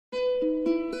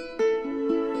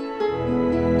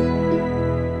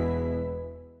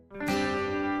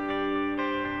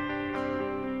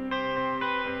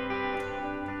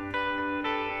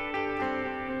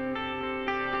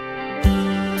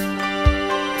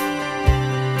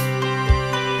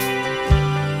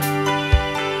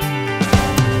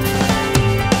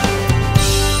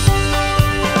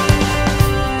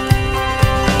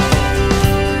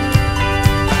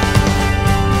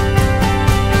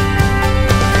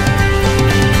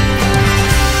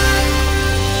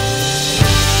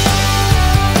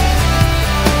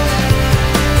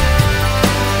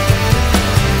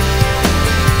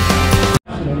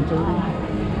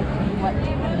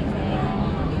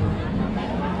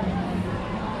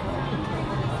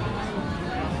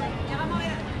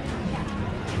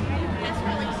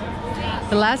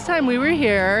The last time we were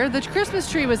here, the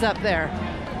Christmas tree was up there.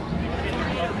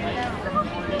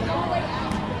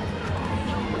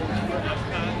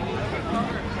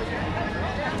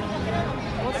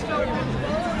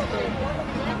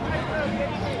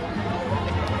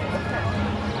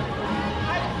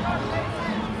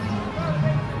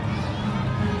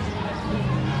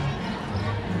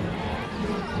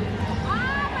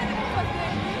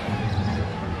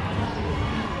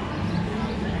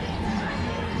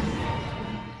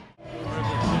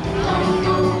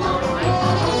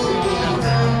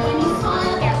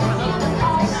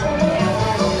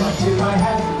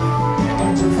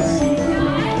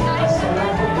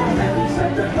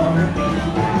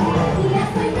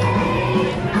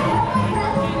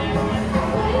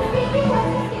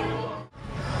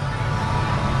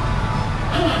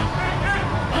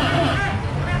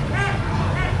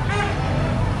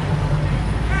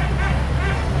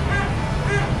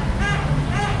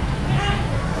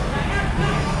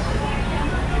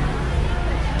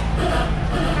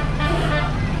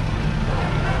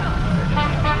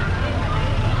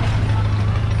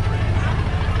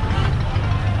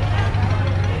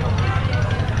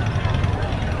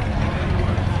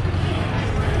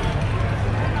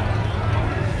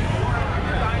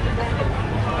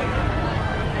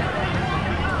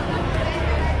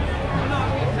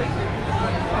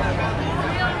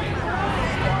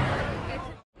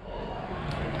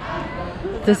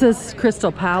 This is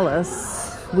Crystal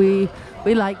Palace. We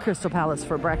like Crystal Palace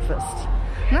for breakfast.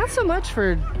 Not so much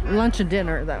for lunch and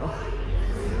dinner though.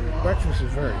 Breakfast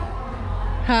is very good.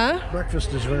 Huh?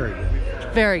 Breakfast is very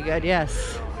good. Very good,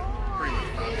 yes.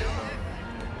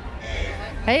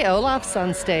 Hey, Olaf's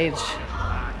on stage.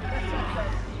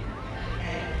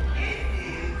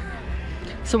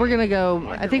 So we're gonna go,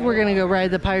 I think we're gonna go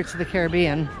ride the Pirates of the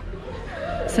Caribbean.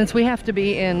 Since we have to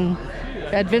be in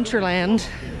Adventureland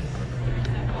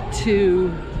to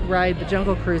ride the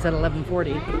Jungle Cruise at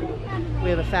 11:40. We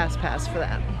have a fast pass for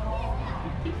that.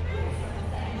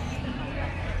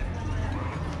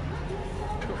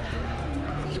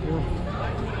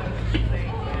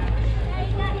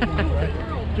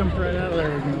 Jump right out of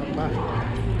there and bye.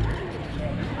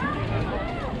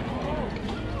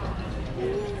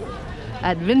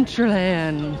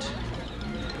 Adventureland.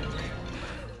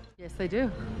 Yes, they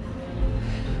do.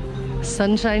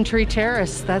 Sunshine Tree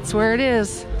Terrace, that's where it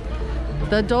is.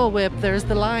 The Dole Whip, there's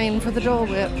the line for the Dole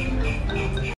Whip.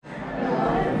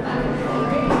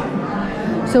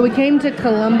 So we came to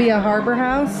Columbia Harbor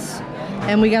House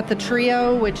and we got the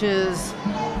trio, which is,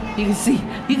 you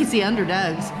can see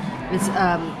underdogs. It's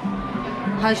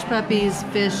hush puppies,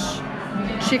 fish,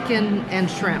 chicken, and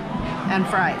shrimp, and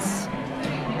fries,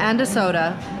 and a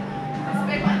soda.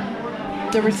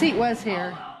 The receipt was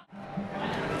here.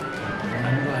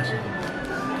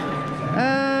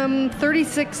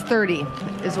 $36.30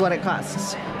 is what it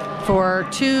costs for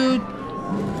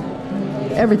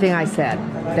everything I said.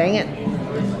 Dang it.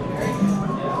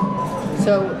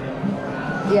 So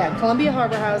yeah, Columbia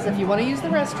Harbor House, if you want to use the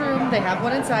restroom, they have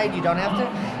one inside. You don't have to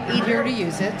eat here to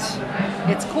use it.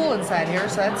 It's cool inside here,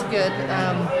 so that's good.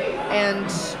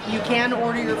 And you can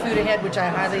order your food ahead, which I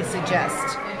highly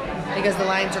suggest because the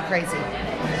lines are crazy.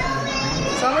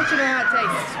 So I'll let you know how it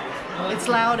tastes. It's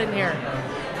loud in here.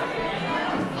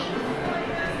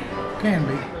 Can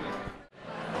be.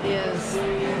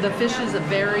 The fish is a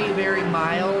very, very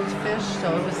mild fish, so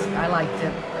I liked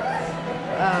it.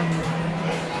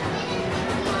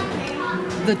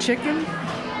 The chicken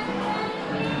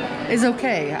is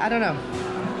okay. I don't know.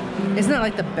 It's not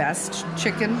like the best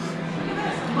chicken,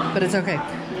 but it's okay.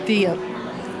 The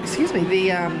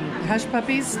hush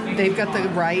puppies, they've got the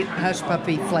right hush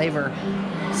puppy flavor,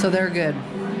 so they're good.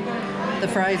 The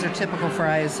fries are typical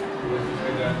fries.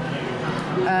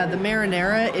 The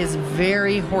marinara is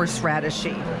very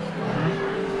horseradishy.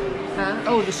 Huh?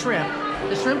 Oh, the shrimp.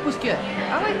 The shrimp was good.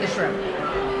 I like the shrimp.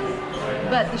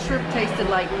 But the shrimp tasted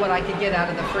like what I could get out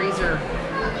of the freezer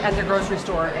at the grocery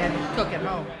store and cook at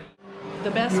home.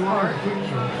 The best part,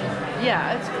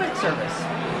 yeah, it's quick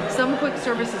service. Some quick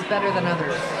service is better than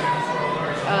others.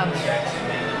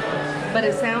 But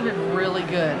it sounded really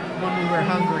good when we were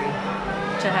hungry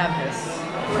to have this,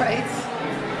 right?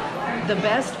 The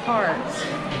best part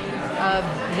of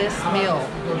this meal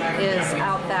is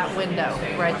out that window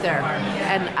right there.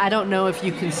 And I don't know if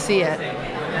you can see it,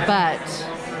 but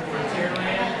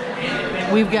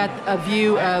we've got a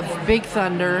view of Big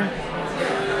Thunder,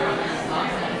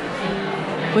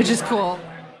 which is cool.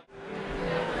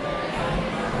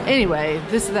 Anyway,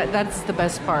 that's the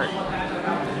best part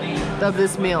of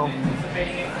this meal,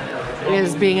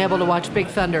 is being able to watch Big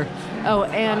Thunder. Oh,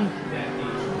 and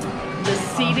the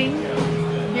seating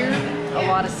here, a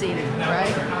lot of seating,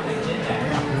 right?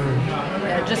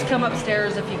 Yeah, just come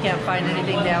upstairs if you can't find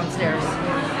anything downstairs.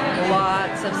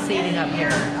 Lots of seating up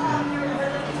here.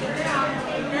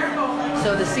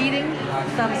 So the seating,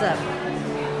 thumbs up.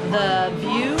 The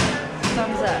view,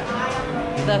 thumbs up.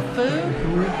 The food,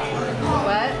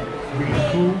 what?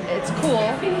 It's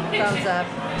cool, thumbs up.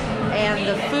 And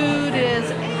the food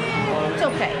is, it's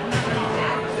okay.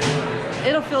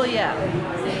 It'll fill you up.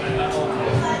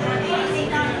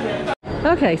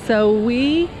 Okay, so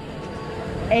we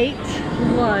ate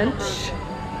lunch,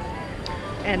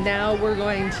 and now we're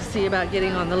going to see about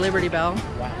getting on the Liberty Bell.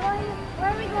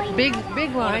 Big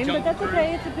line, but that's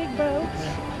okay. It's a big boat.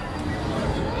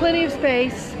 Plenty of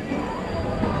space.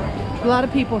 A lot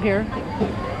of people here.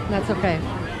 That's okay.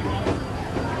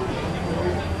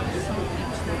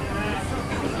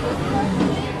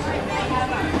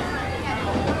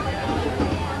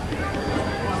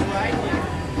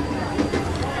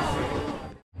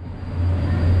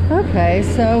 Okay,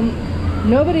 so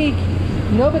nobody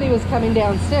was coming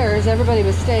downstairs. Everybody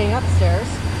was staying upstairs.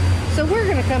 So we're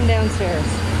gonna come downstairs.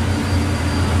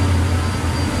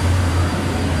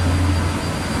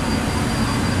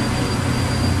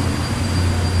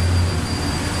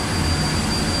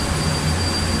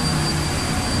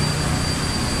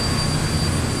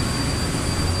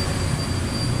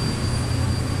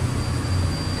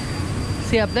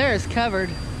 See, up there is covered.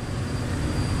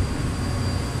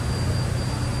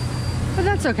 But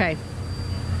that's okay.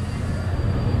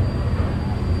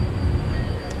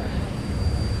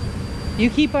 You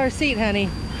keep our seat, honey.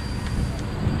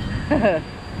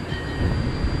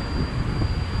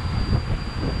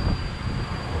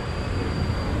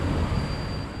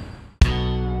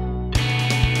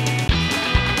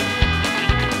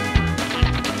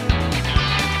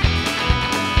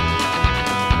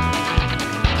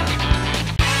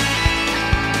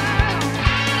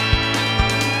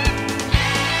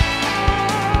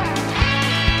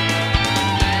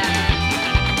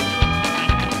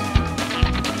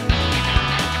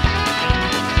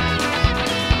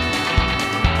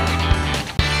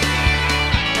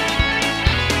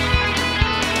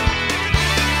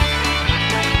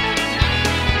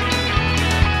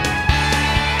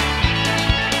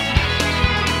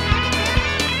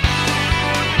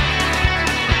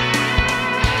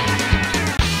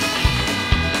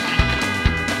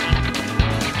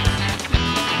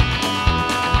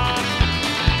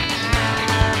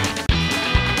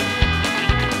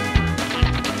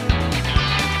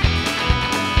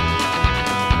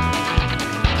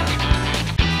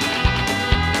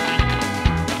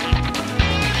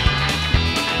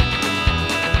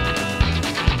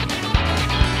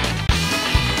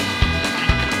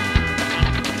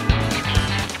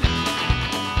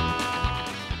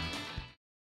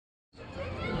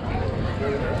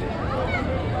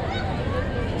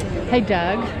 Hey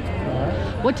Doug,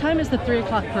 what time is the 3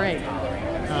 o'clock parade?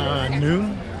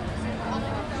 Noon.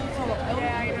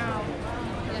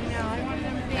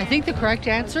 I think the correct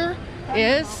answer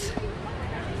is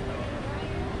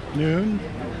Noon.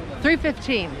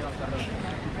 3:15.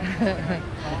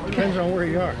 Depends on where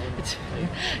you are.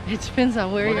 It depends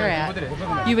on where you're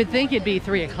at. You would think it'd be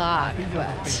 3 o'clock,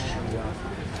 but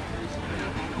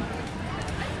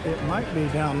It might be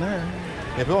down there.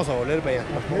 Et puis on s'en va là, ben.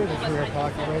 Up here, the 3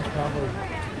 o'clock parade's probably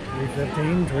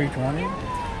 3:15, 3:20.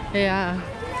 yeah.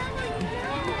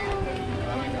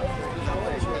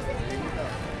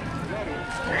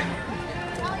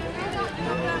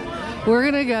 We're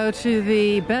gonna go to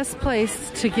the best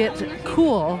place to get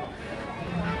cool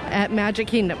at Magic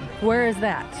Kingdom. Where is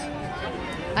that?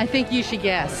 I think you should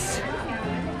guess.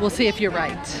 We'll see if you're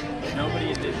right.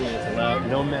 Nobody at Disney is allowed,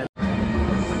 no men.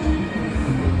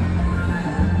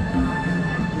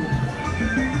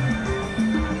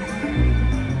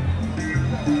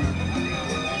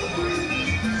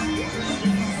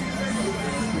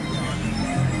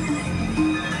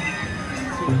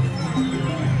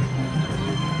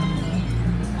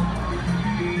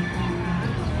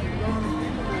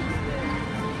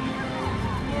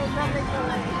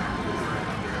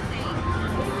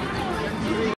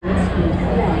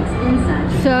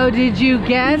 So did you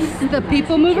guess the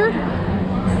People Mover?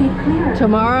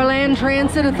 Tomorrowland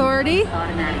Transit Authority?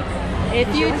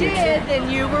 If you did, then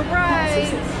you were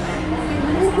right.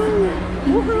 Woohoo!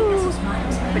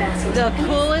 Woohoo! The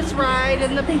coolest ride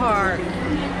in the park.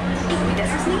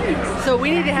 So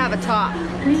we need to have a talk.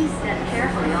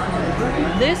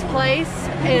 This place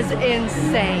is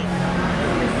insane.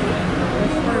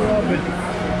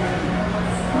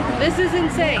 This is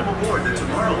insane. Come aboard the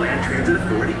Tomorrowland Transit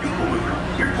Authority People Mover.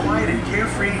 Your quiet and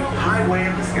carefree highway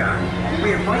of the sky,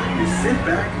 we invite you to sit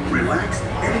back, relax,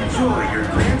 and enjoy your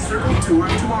Grand Circle Tour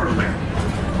of Tomorrowland.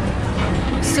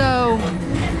 So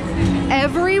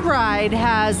every ride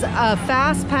has a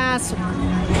fast pass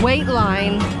wait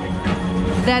line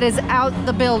that is out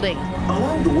the building.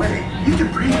 Along the way, you can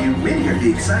preview many of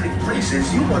the exciting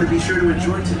places you want to be sure to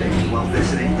enjoy today while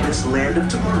visiting this land of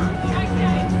tomorrow.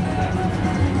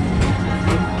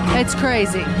 It's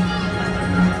crazy.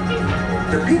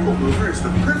 The People Mover is the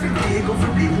perfect vehicle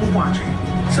for people watching,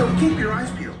 so keep your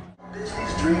eyes peeled.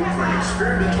 Disney's dream for an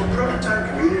experimental prototype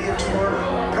community of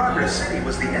tomorrow. Progress City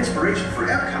was the inspiration for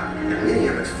Epcot, and many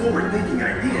of its forward-thinking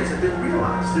ideas have been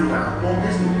realized throughout Walt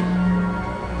Disney World.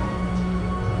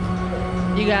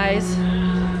 You guys,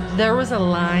 there was a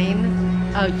line,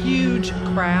 a huge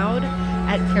crowd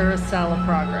at Carousel of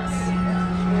Progress.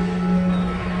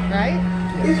 Right?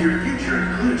 If your future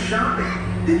includes shopping,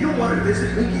 then you'll want to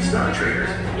visit Mickey Star Traders,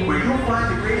 where you'll find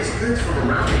the greatest goods from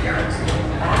around the galaxy.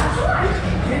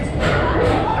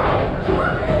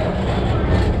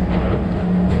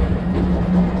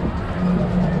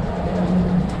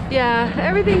 Yeah,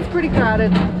 everything's pretty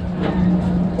crowded.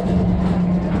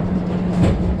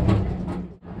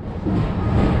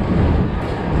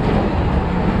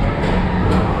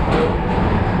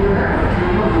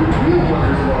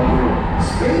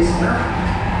 Space Mountain.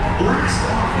 Blast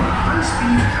off on a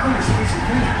high-speed outer space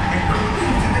adventure and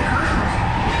cruise through the cosmos.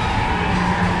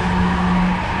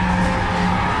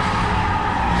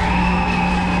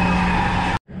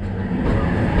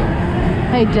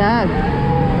 Hey, Doug.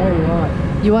 Hey, what?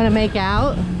 You want to make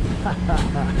out?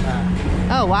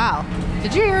 Oh, wow.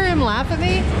 Did you hear him laugh at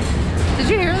me? Did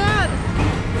you hear that?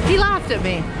 He laughed at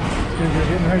me. Because you're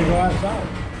getting ready to go outside.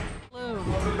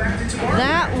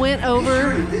 That went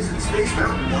over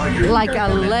like a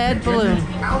lead balloon.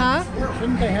 Huh?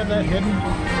 Shouldn't they have that hidden?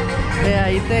 Yeah,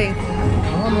 you think.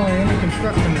 Normally, any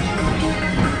construction is hidden.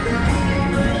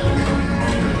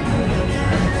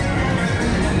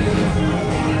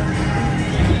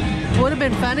 Would have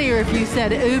been funnier if you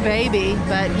said, ooh, baby,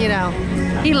 but you know,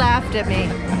 he laughed at me.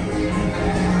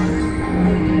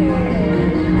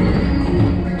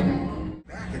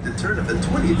 Back at the turn of the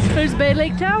 20th. There's Bay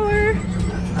Lake Tower.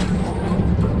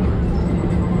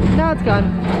 Now it's gone.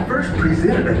 First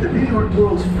presented at the New York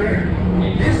World's Fair,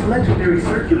 this legendary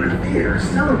circular theater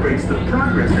celebrates the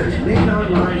progress that has made our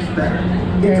lives better.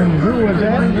 And who was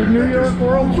at the New York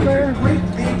World's Fair? Great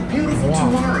big beautiful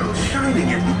tomorrow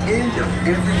shining at the end of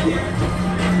every day.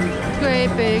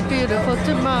 Great big beautiful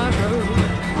tomorrow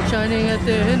shining at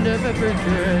the end of every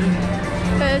day.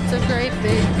 It's a great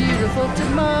big beautiful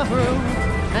tomorrow,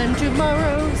 and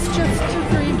tomorrow's just a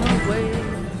dream away.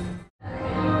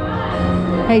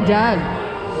 Hey, Doug.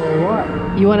 Hey, what?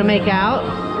 You want to make out?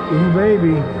 Ooh,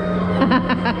 baby.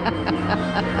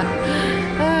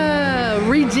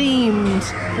 Redeemed.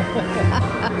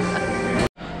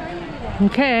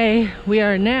 Okay, we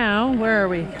are now, where are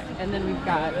we? And then we've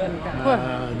got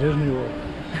Disney World.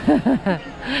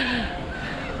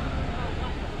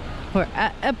 We're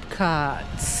at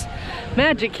Epcot.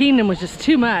 Magic Kingdom was just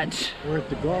too much. We're at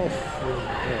the golf.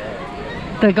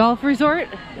 The golf resort?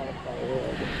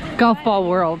 Golf Ball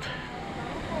World.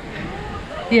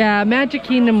 Yeah, Magic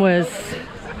Kingdom was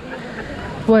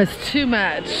too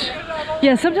much.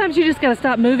 Yeah, sometimes you just gotta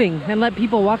stop moving and let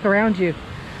people walk around you,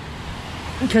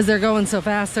 because they're going so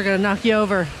fast they're gonna knock you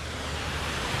over.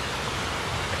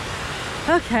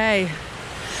 Okay,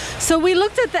 so we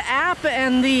looked at the app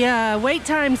and the wait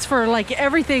times for like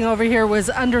everything over here was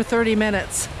under 30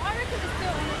 minutes.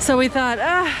 So we thought,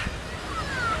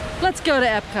 let's go to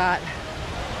Epcot.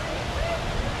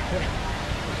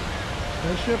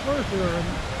 Spaceship Earth or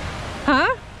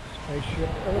Huh? Spaceship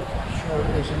Earth sure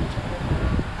isn't.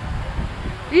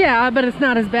 Yeah, but it's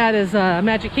not as bad as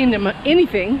Magic Kingdom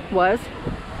anything was.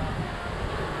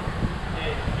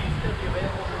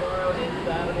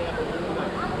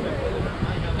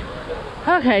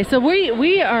 Okay, so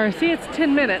we are, see, it's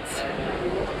 10 minutes.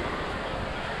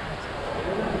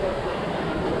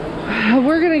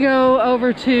 We're gonna go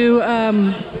over to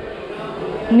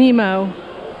Nemo.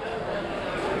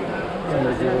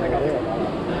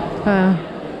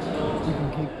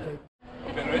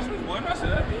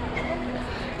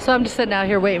 So I'm just sitting out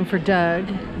here waiting for Doug,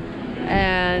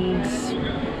 and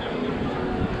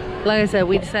like I said,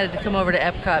 we decided to come over to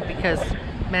Epcot because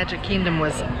Magic Kingdom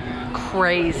was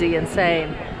crazy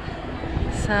insane.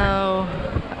 So,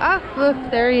 look,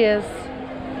 there he is.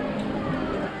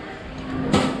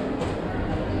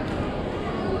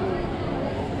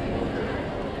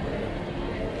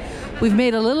 We've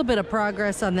made a little bit of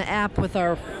progress on the app with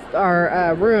our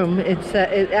room.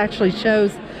 It actually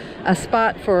shows a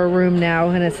spot for a room now,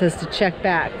 and it says to check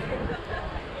back.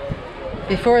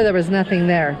 Before there was nothing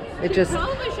there.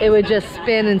 It would just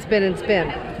spin and spin and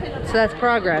spin. So that's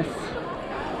progress.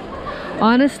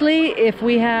 Honestly, if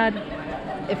we had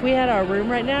our room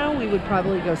right now, we would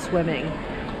probably go swimming.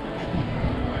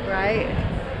 Right?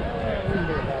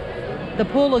 The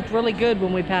pool looked really good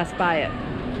when we passed by it.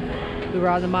 We were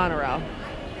on the monorail.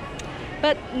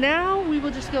 But now we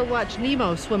will just go watch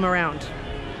Nemo swim around.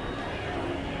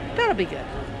 That'll be good.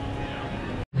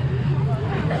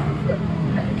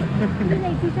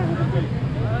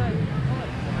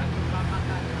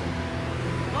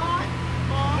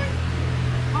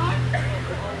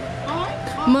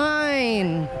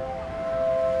 Mine.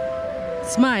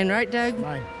 It's mine, right, Doug?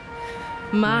 Mine.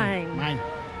 Mine. Mine.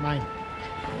 Mine.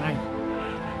 Mine.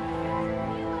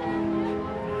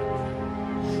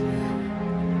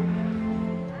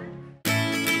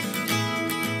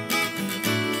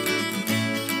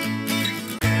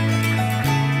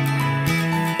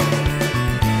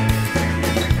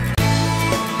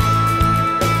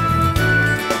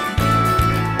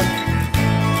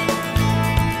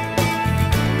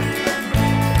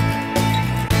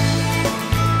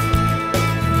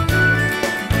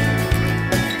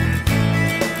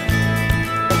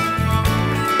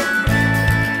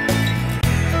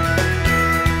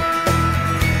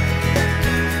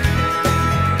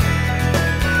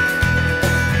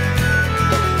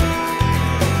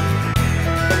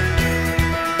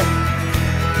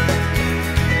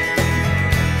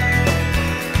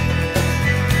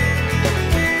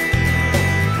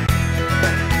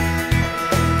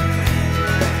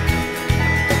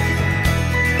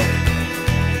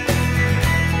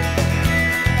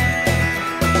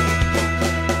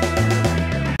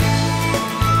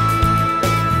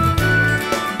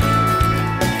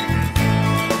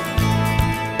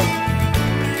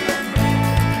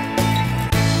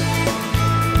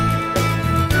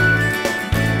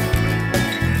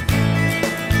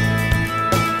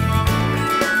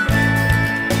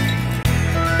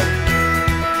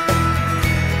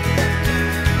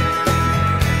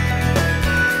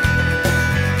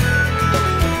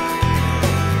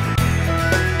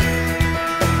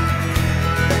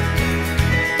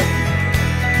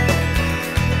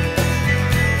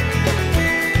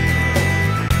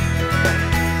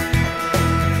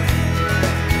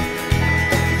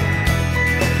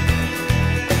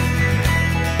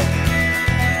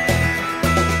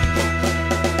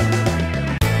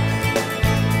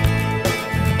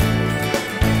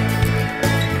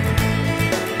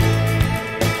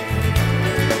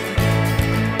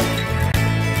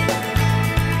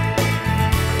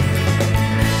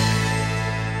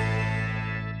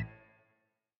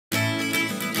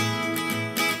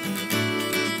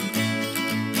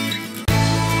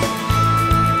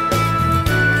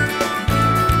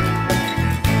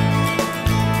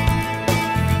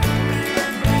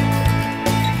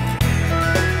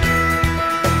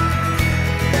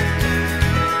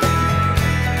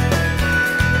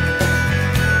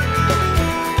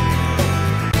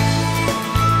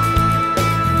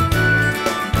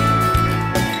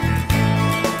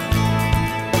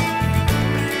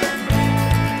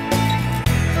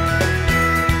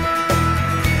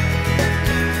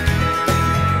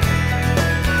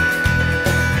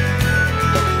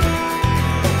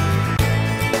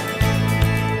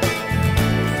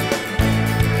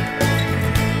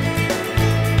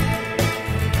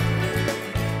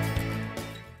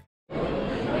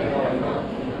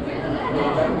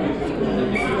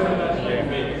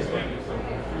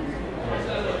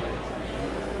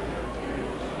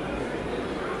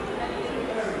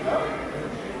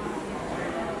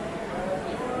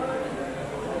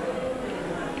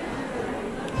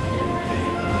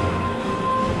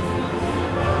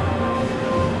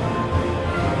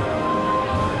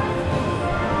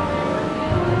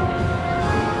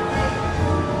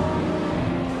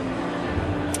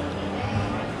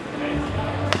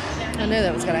 knew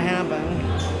that was going to happen.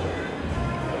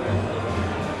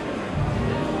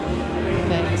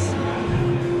 Thanks.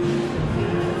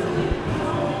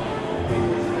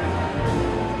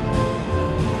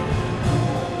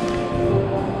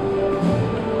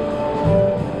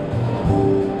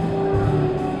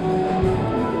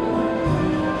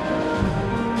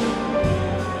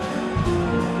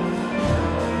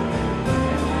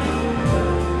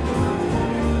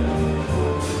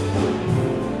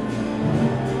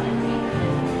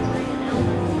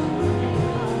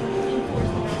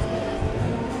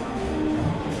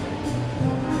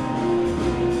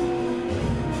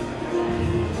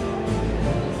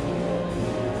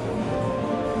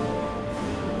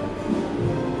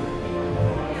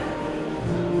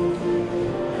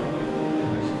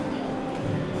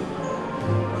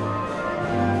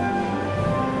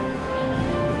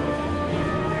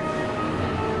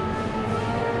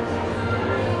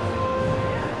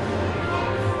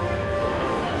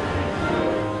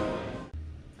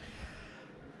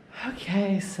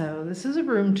 So this is a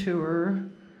room tour.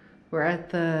 We're at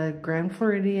the Grand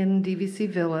Floridian DVC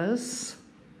Villas,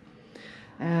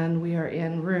 and we are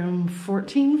in room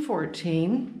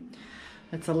 1414.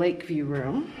 It's a Lakeview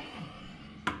room.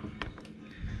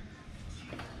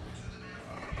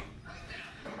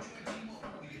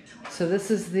 So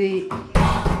this is the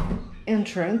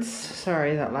entrance.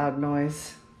 Sorry, that loud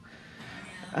noise.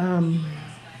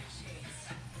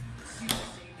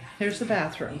 Here's the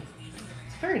bathroom.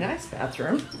 It's a very nice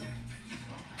bathroom.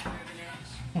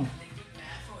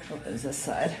 Opens this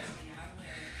side.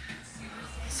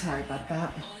 Sorry about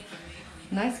that.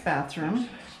 Nice bathroom.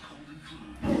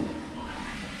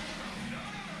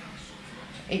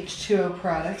 H2O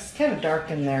products. Kind of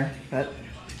dark in there, but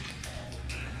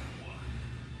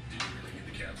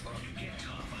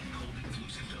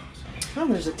oh,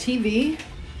 there's a TV.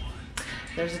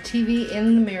 There's a TV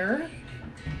in the mirror.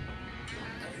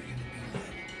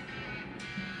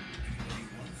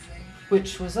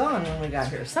 Which was on when we got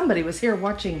here. Somebody was here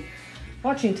watching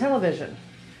television.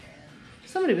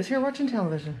 Somebody was here watching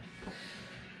television.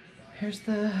 Here's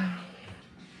the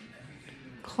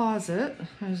closet.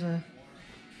 There's a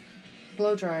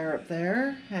blow dryer up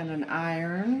there and an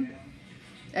iron.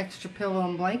 Extra pillow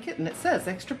and blanket, and it says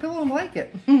extra pillow and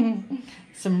blanket.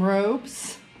 Some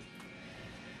robes.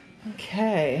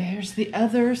 Okay, here's the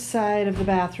other side of the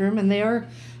bathroom, and they are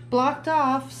blocked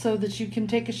off so that you can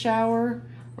take a shower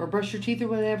or brush your teeth or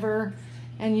whatever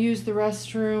and use the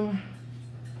restroom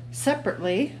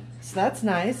separately. So that's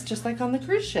nice, just like on the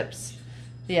cruise ships.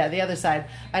 Yeah, the other side.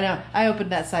 I know, I opened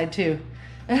that side too.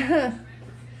 And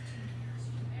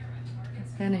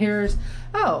here's,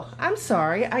 oh, I'm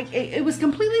sorry. It was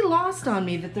completely lost on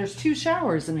me that there's 2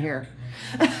 showers in here.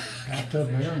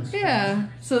 Bathtub there. Yeah,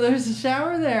 so there's a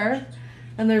shower there,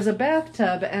 and there's a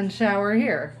bathtub and shower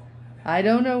here. I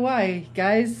don't know why.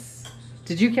 Guys,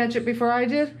 did you catch it before I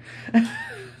did?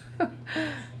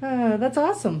 That's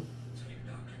awesome.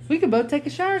 We could both take a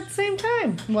shower at the same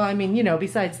time. Well, I mean, you know,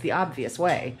 besides the obvious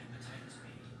way.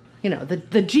 You know,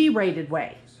 the G-rated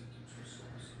way.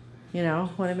 You know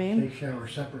what I mean? Take shower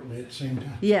separately at the same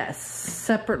time. Yes,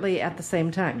 separately at the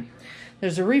same time.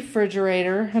 There's a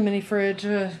refrigerator, a mini fridge,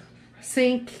 a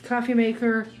sink, coffee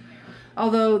maker.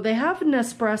 Although they have an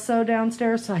espresso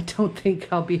downstairs, so I don't think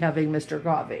I'll be having Mr.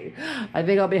 Coffee. I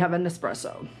think I'll be having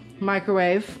Nespresso.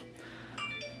 Microwave.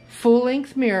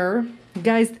 Full-length mirror.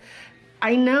 Guys,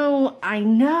 I know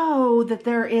that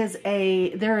there is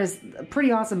a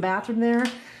pretty awesome bathroom there.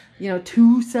 You know,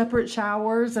 2 separate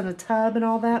showers and a tub and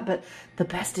all that, but the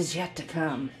best is yet to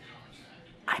come.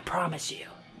 I promise you.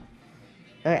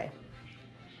 Okay.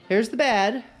 Here's the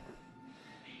bed.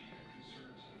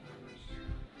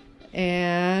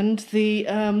 And the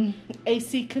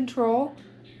AC control.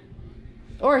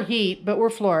 Or heat, but we're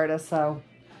Florida, so.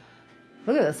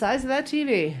 Look at the size of that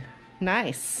TV.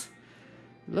 Nice.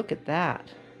 Look at that.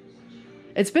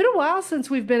 It's been a while since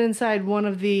we've been inside one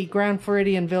of the Grand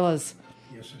Floridian villas.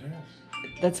 Yes, it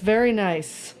has. That's very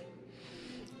nice.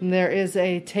 And there is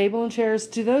a table and chairs.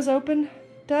 Do those open,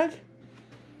 Doug?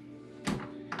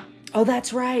 Oh,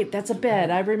 that's right. That's a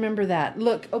bed. I remember that.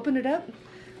 Look, open it up.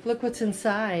 Look what's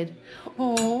inside.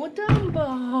 Oh,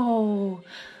 Dumbo.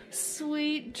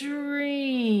 Sweet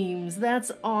dreams.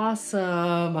 That's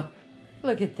awesome.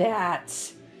 Look at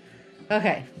that.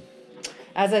 Okay.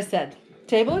 As I said,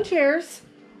 table and chairs.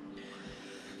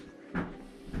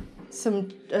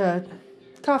 Some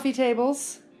coffee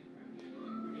tables.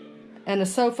 And a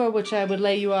sofa, which I would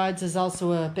lay you odds is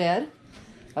also a bed.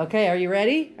 Okay, are you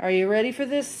ready? Are you ready for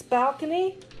this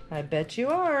balcony? I bet you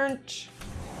aren't.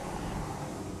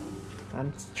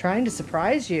 I'm trying to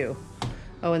surprise you.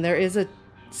 Oh, and there is a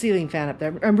ceiling fan up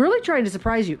there. I'm really trying to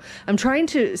surprise you. I'm trying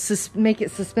to make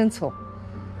it suspenseful.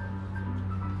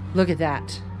 Look at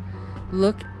that.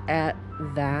 Look at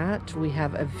that. We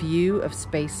have a view of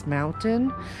Space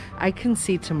Mountain. I can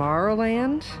see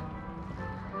Tomorrowland.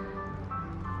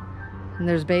 And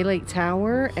there's Bay Lake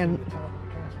Tower. And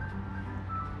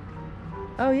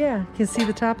oh yeah, you can see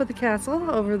the top of the castle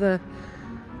over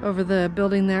the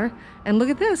building there. And look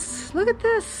at this. Look at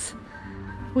this.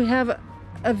 We have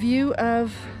a view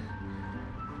of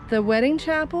the wedding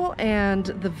chapel and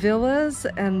the villas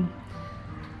and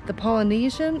the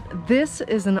Polynesian. This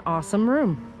is an awesome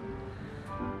room.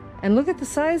 And look at the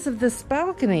size of this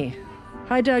balcony.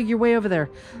 Hi, Doug, you're way over there.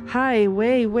 Hi,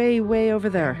 way over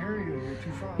there. You're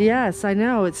too far. Yes, I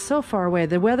know. It's so far away.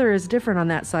 The weather is different on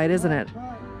that side, isn't it?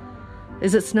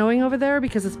 Is it snowing over there?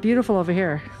 Because it's beautiful over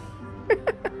here.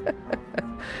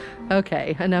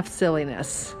 Okay, enough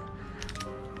silliness.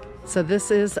 So this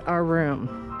is our room.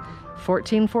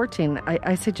 1414.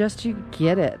 I suggest you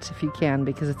get it if you can,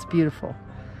 because it's beautiful.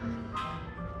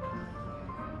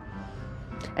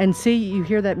 And see, you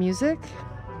hear that music?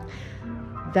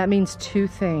 That means two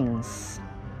things.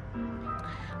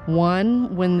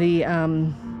 One, when the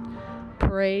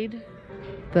parade,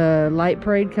 the light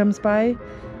parade comes by,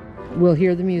 we'll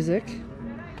hear the music.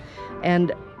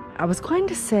 And I was going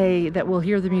to say that we'll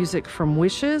hear the music from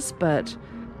Wishes, but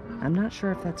I'm not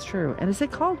sure if that's true. And is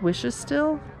it called Wishes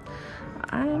still?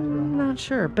 I'm not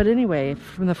sure. But anyway,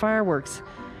 from the fireworks,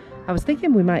 I was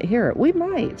thinking we might hear it. We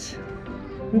might.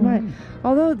 We might.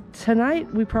 Although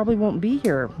tonight we probably won't be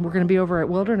here. We're going to be over at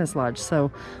Wilderness Lodge,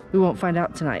 so we won't find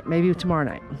out tonight. Maybe tomorrow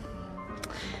night.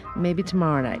 Maybe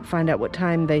tomorrow night. Find out what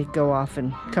time they go off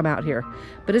and come out here.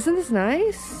 But isn't this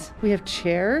nice? We have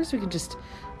chairs. We can just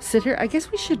sit here. I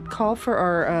guess we should call for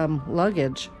our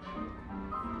luggage.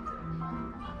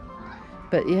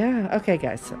 But yeah, okay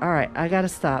guys. All right, I gotta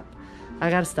stop.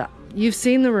 You've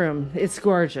seen the room. It's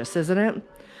gorgeous, isn't it?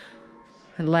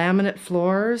 And laminate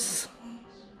floors.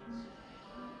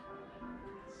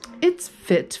 It's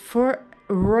fit for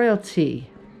royalty.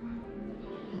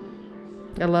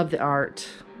 I love the art.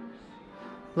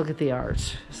 Look at the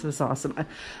art. This is awesome.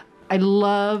 I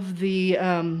love the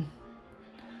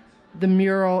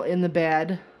mural in the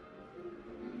bed.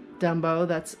 Dumbo,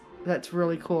 that's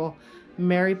really cool.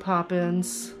 Mary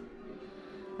Poppins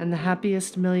and the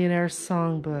Happiest Millionaire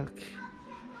Songbook.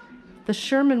 The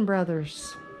Sherman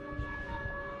Brothers.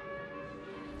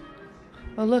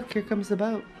 Oh look, here comes the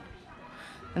boat.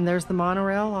 And there's the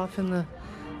monorail off in the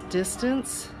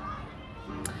distance.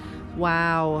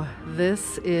 Wow,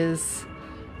 this is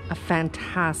a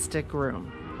fantastic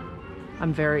room.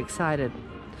 I'm very excited.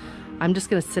 I'm just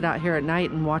gonna sit out here at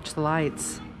night and watch the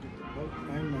lights.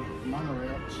 And the monorail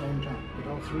at the same time. Get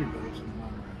all three boats in the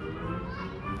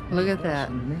monorail. Look at that.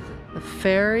 The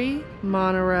ferry,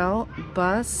 monorail,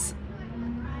 bus.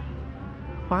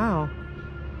 Wow.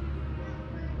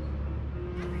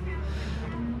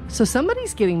 So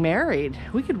somebody's getting married.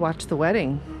 We could watch the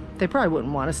wedding. They probably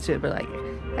wouldn't want us to, but like,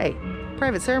 hey,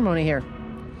 private ceremony here.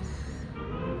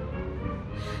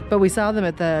 But we saw them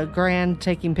at the Grand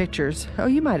taking pictures. Oh,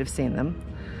 you might have seen them.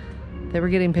 They were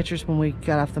getting pictures when we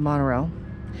got off the monorail.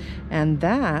 And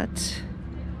that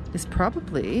is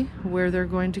probably where they're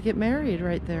going to get married,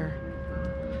 right there.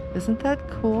 Isn't that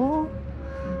cool?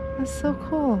 That's so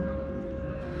cool.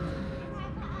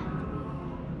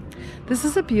 This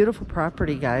is a beautiful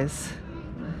property, guys.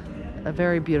 A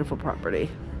very beautiful property.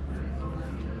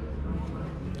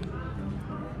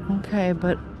 Okay,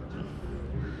 but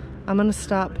I'm gonna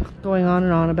stop going on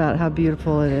and on about how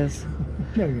beautiful it is.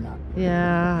 No, you're not.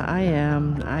 Yeah, I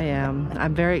am.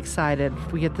 I'm very excited.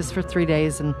 We get this for 3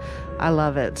 days and I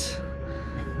love it.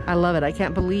 I love it. I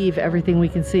can't believe everything we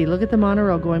can see. Look at the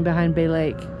monorail going behind Bay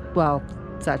Lake. Well,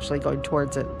 it's actually going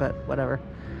towards it, but whatever.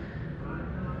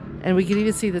 And we can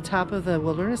even see the top of the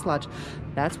Wilderness Lodge.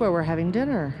 That's where we're having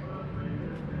dinner.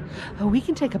 Oh, we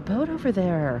can take a boat over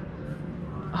there.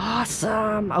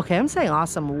 Awesome. Okay, I'm saying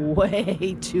awesome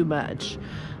way too much.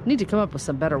 I need to come up with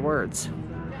some better words.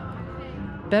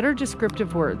 Better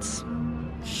descriptive words.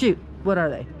 Shoot, what are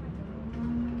they?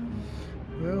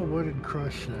 Well, what did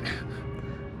Crush say?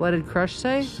 What did Crush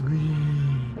say? Sweet.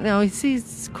 No, he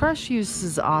sees Crush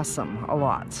uses awesome a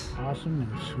lot. Awesome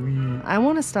and sweet. I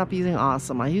want to stop using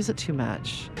awesome. I use it too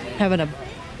much. Having a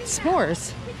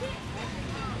s'mores.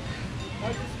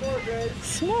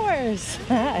 S'mores.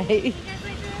 Hi.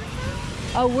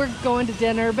 Oh, we're going to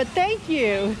dinner, but thank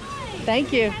you.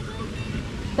 Thank you.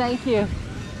 Thank you.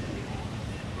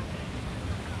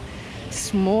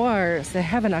 S'mores. They're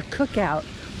having a cookout.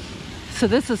 So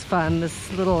this is fun,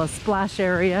 this little splash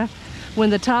area. When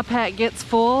the top hat gets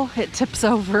full, it tips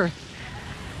over.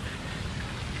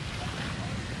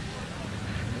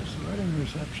 There's the wedding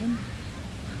reception.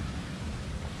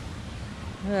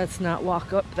 Let's not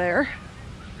walk up there.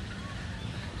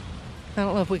 I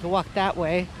don't know if we can walk that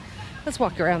way. Let's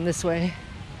walk around this way.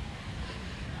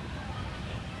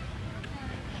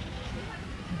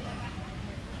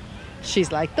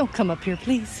 She's like, don't come up here,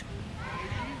 please.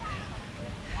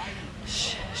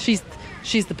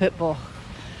 She's the pit bull.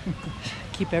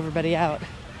 Keep everybody out.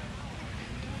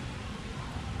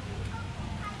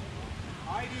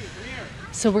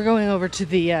 So we're going over to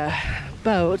the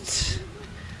boat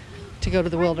to go to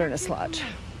the Wilderness Lodge.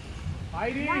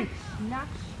 Heidi! You're not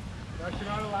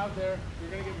allowed there. You're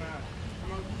gonna get mad.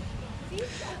 Come on.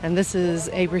 And this is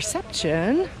a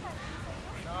reception.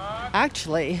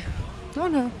 Actually, oh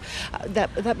no,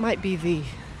 that might be the.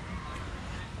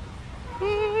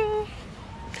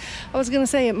 I was gonna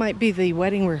say it might be the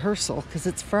wedding rehearsal because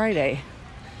it's Friday.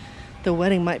 The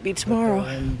wedding might be tomorrow.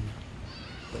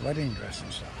 The wedding dress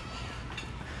and stuff.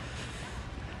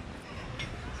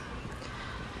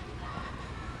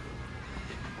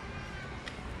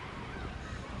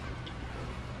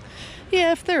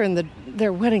 Yeah, if they're in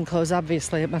their wedding clothes,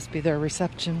 obviously it must be their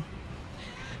reception.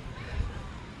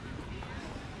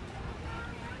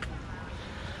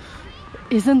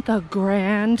 Isn't the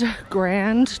grand?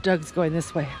 Doug's going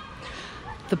this way.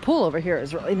 The pool over here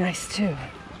is really nice too.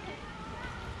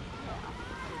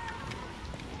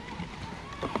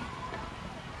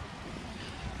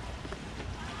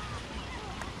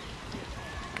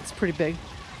 It's pretty big.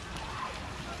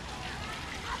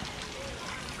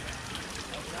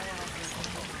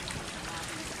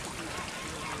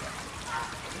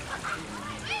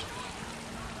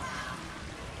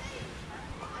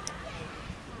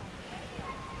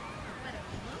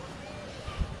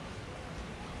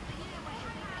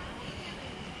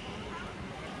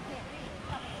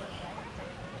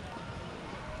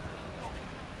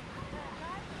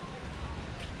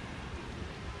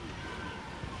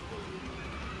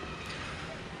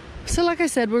 So like I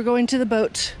said, we're going to the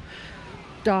boat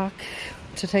dock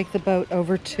to take the boat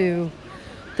over to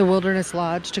the Wilderness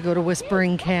Lodge to go to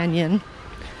Whispering Canyon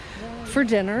for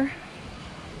dinner.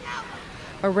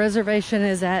 Our reservation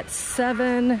is at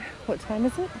 7. What time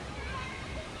is it?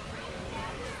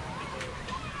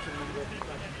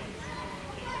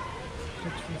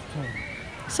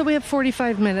 So we have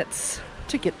 45 minutes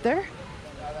to get there.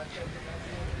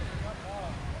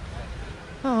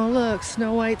 Oh, look,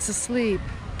 Snow White's asleep.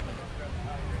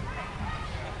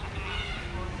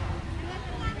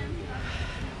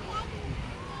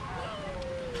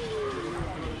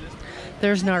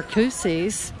 There's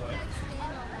Narcoossee's.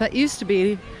 That used to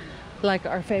be like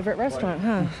our favorite restaurant,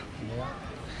 huh?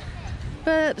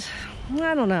 But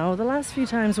I don't know. The last few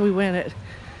times we went, it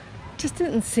just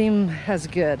didn't seem as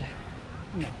good.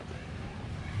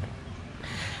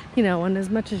 You know, and as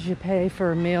much as you pay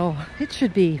for a meal, it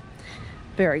should be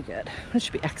very good. It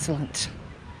should be excellent.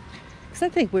 Because I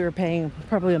think we were paying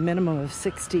probably a minimum of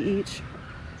 $60 each.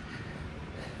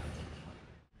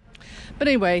 But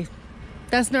anyway,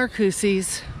 that's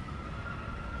Narcoossee's.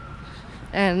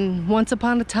 And once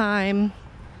upon a time,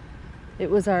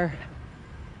 it was our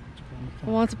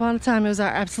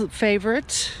absolute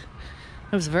favorite.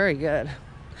 It was very good.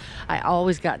 I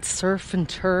always got surf and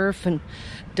turf, and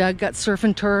Doug got surf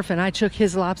and turf, and I took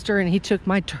his lobster and he took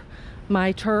my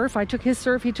turf. I took his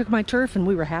surf, he took my turf, and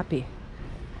we were happy.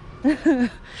 And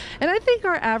I think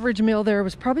our average meal there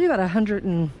was probably about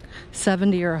 $170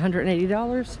 or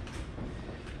 $180.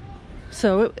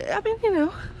 So, I mean, you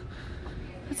know,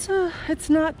 it's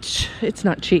not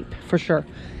cheap for sure.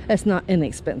 It's not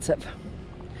inexpensive.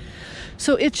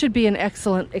 So it should be an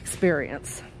excellent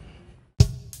experience.